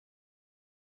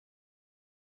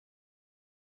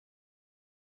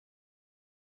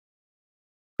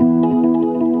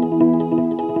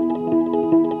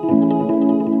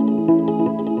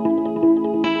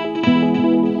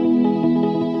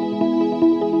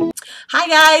Hi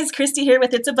guys, Christy here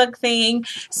with It's a Book Thing.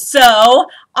 So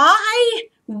I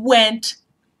went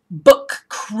book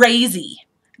crazy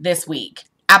this week.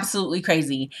 Absolutely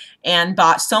crazy. And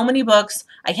bought so many books,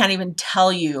 I can't even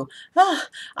tell you.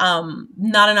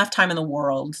 Not enough time in the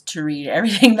world to read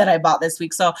everything that I bought this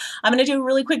week. So I'm going to do a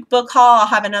really quick book haul. I'll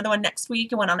have another one next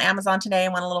week. I went on Amazon today. I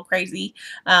went a little crazy.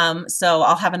 So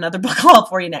I'll have another book haul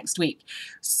for you next week.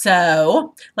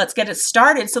 So let's get it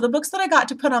started. So the books that I got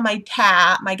to put on my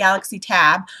tab, my Galaxy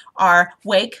tab, are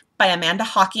Wake by Amanda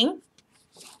Hocking,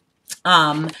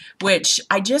 which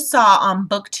I just saw on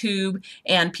BookTube,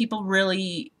 and people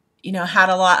really, had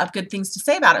a lot of good things to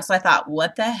say about it. So I thought,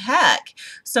 what the heck?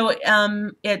 So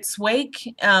it's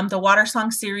Wake, the Water Song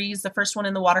series, the first one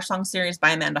in the Water Song series by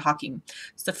Amanda Hocking.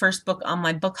 It's the first book on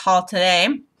my book haul today.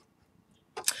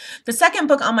 The second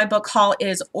book on my book haul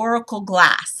is Oracle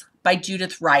Glass by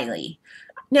Judith Riley.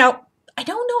 Now, I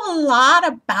don't know a lot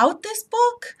about this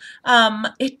book.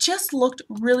 It just looked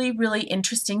really, really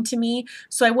interesting to me,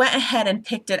 so I went ahead and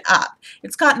picked it up.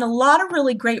 It's gotten a lot of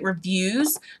really great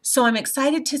reviews, so I'm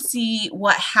excited to see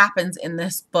what happens in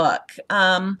this book.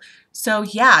 So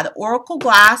yeah, The Oracle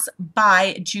Glass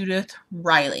by Judith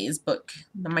Riley's book,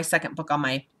 my second book on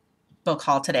my book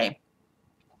haul today.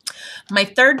 My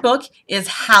third book is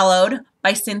Hallowed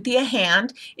by Cynthia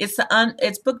Hand.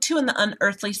 It's book 2 in the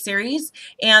Unearthly series,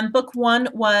 and book 1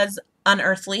 was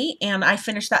Unearthly, and I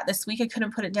finished that this week. I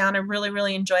couldn't put it down. I really,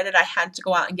 really enjoyed it. I had to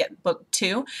go out and get book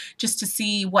 2 just to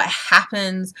see what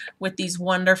happens with these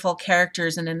wonderful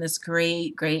characters and in this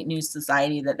great, great new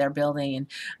society that they're building,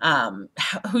 and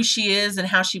who she is and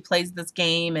how she plays this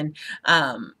game, and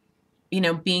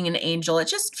being an angel.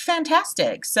 It's just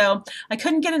fantastic. So I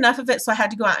couldn't get enough of it, so I had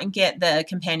to go out and get the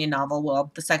companion novel,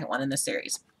 well, the second one in the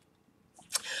series.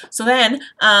 So then,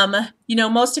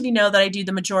 most of you know that I do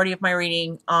the majority of my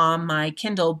reading on my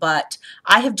Kindle, but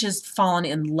I have just fallen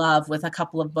in love with a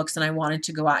couple of books, and I wanted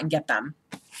to go out and get them.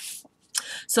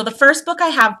 So the first book I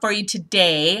have for you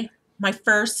today, my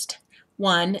first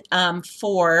one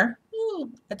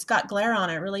it's got glare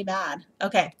on it really bad.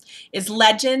 Okay, is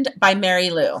Legend by Mary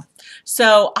Lou.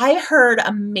 So I heard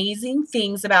amazing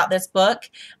things about this book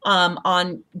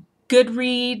on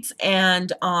Goodreads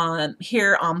and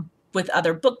with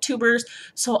other booktubers,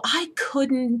 so I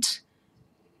couldn't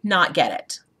not get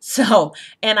it. So,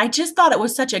 and I just thought it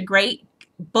was such a great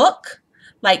book,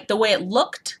 like the way it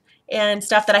looked and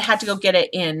stuff, that I had to go get it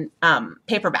in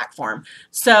paperback form.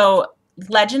 So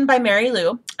Legend by Mary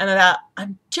Lou.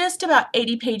 I'm just about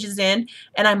 80 pages in,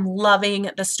 and I'm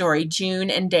loving the story. June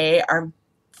and Day are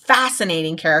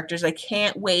fascinating characters. I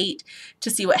can't wait to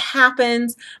see what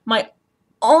happens. My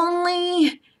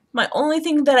only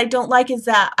thing that I don't like is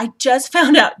that I just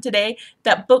found out today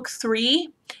that book 3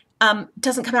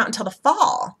 doesn't come out until the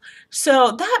fall.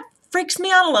 So that freaks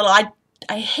me out a little.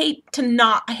 I hate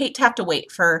to have to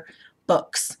wait for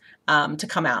books to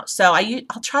come out. So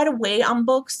I'll try to wait on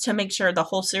books to make sure the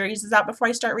whole series is out before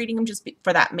I start reading them, just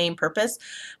for that main purpose.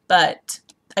 But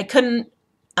I couldn't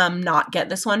not get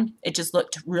this one. It just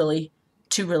looked really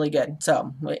good.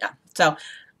 So yeah. So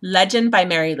Legend by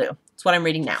Mary Lou. That's what I'm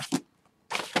reading now.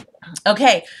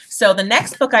 Okay, so the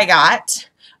next book I got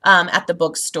at the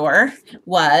bookstore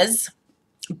was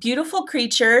Beautiful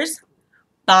Creatures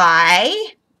by,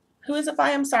 who is it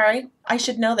by? I'm sorry. I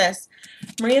should know this.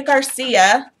 Maria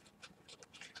Garcia.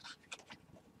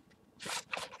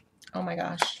 Oh my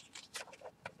gosh.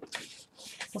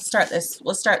 We'll start this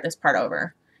part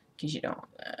over because you don't.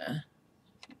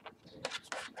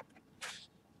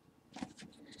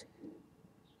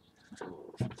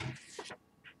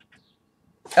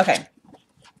 Okay.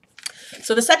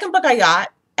 So the second book I got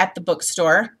at the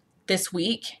bookstore this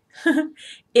week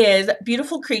is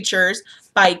Beautiful Creatures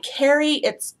by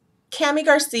It's Cami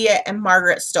Garcia and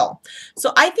Margaret Stoll.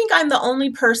 So I think I'm the only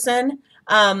person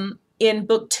in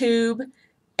BookTube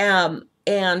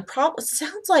and probably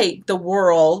sounds like the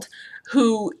world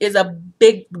who is a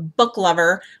big book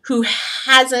lover who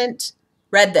hasn't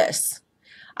read this.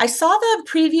 I saw the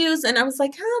previews and I was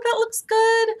like, oh, that looks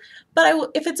good,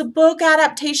 but if it's a book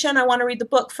adaptation, I want to read the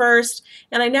book first,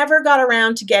 and I never got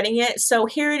around to getting it. So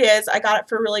here it is. I got it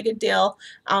for a really good deal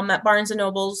at Barnes &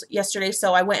 Noble's yesterday,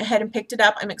 so I went ahead and picked it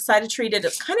up. I'm excited to read it.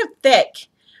 It's kind of thick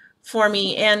for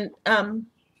me, and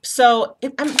so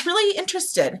I'm really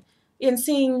interested in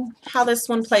seeing how this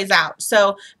one plays out.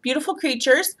 So Beautiful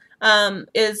Creatures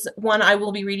is one I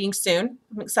will be reading soon.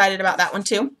 I'm excited about that one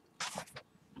too.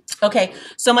 Okay,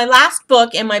 so my last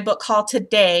book in my book haul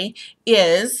today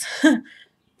is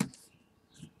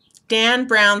Dan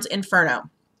Brown's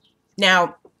Inferno.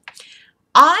 Now,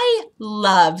 I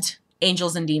loved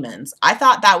Angels and Demons. I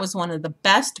thought that was one of the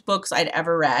best books I'd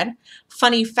ever read.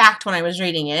 Funny fact, when I was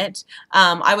reading it,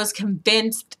 I was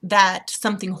convinced that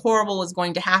something horrible was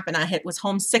going to happen. I was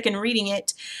homesick and reading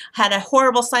it, had a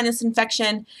horrible sinus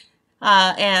infection,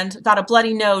 and got a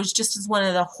bloody nose just as one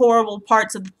of the horrible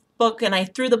parts of the book, and I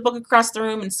threw the book across the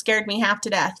room and scared me half to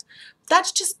death.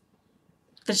 That's just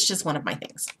one of my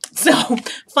things. So,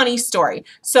 funny story.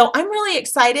 So I'm really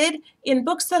excited in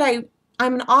books that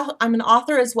I'm an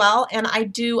author as well, and I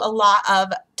do a lot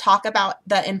of talk about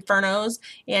the Infernos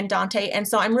and Dante, and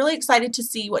so I'm really excited to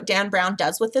see what Dan Brown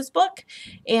does with this book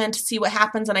and to see what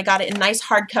happens. And I got it in nice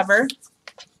hardcover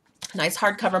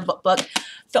book.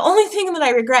 The only thing that I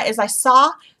regret is I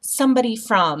saw somebody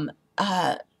from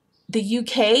the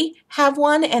UK have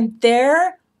one, and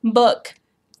their book,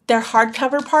 their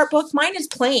hardcover part book, mine is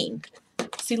plain.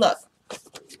 See, look.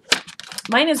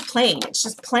 Mine is plain. It's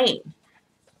just plain.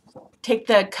 Take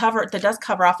the cover, the dust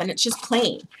cover off, and it's just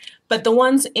plain. But the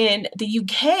ones in the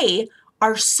UK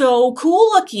are so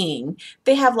cool looking.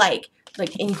 They have like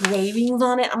engravings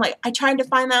on it. I'm like, I tried to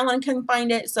find that one, couldn't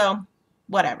find it, so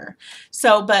whatever.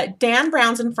 So, but Dan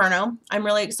Brown's Inferno, I'm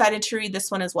really excited to read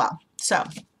this one as well. So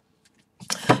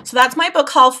that's my book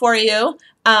haul for you.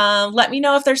 Let me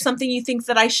know if there's something you think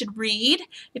that I should read,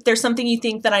 if there's something you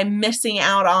think that I'm missing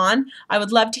out on. I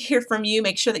would love to hear from you.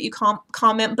 Make sure that you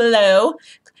comment below,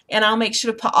 and I'll make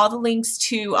sure to put all the links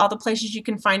to all the places you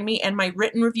can find me and my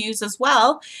written reviews as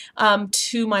well,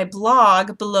 to my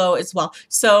blog below as well.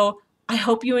 So I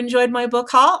hope you enjoyed my book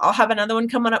haul. I'll have another one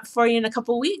coming up for you in a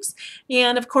couple weeks.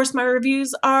 And of course, my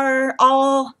reviews are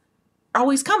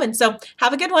always coming. So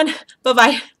have a good one.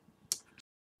 Bye-bye.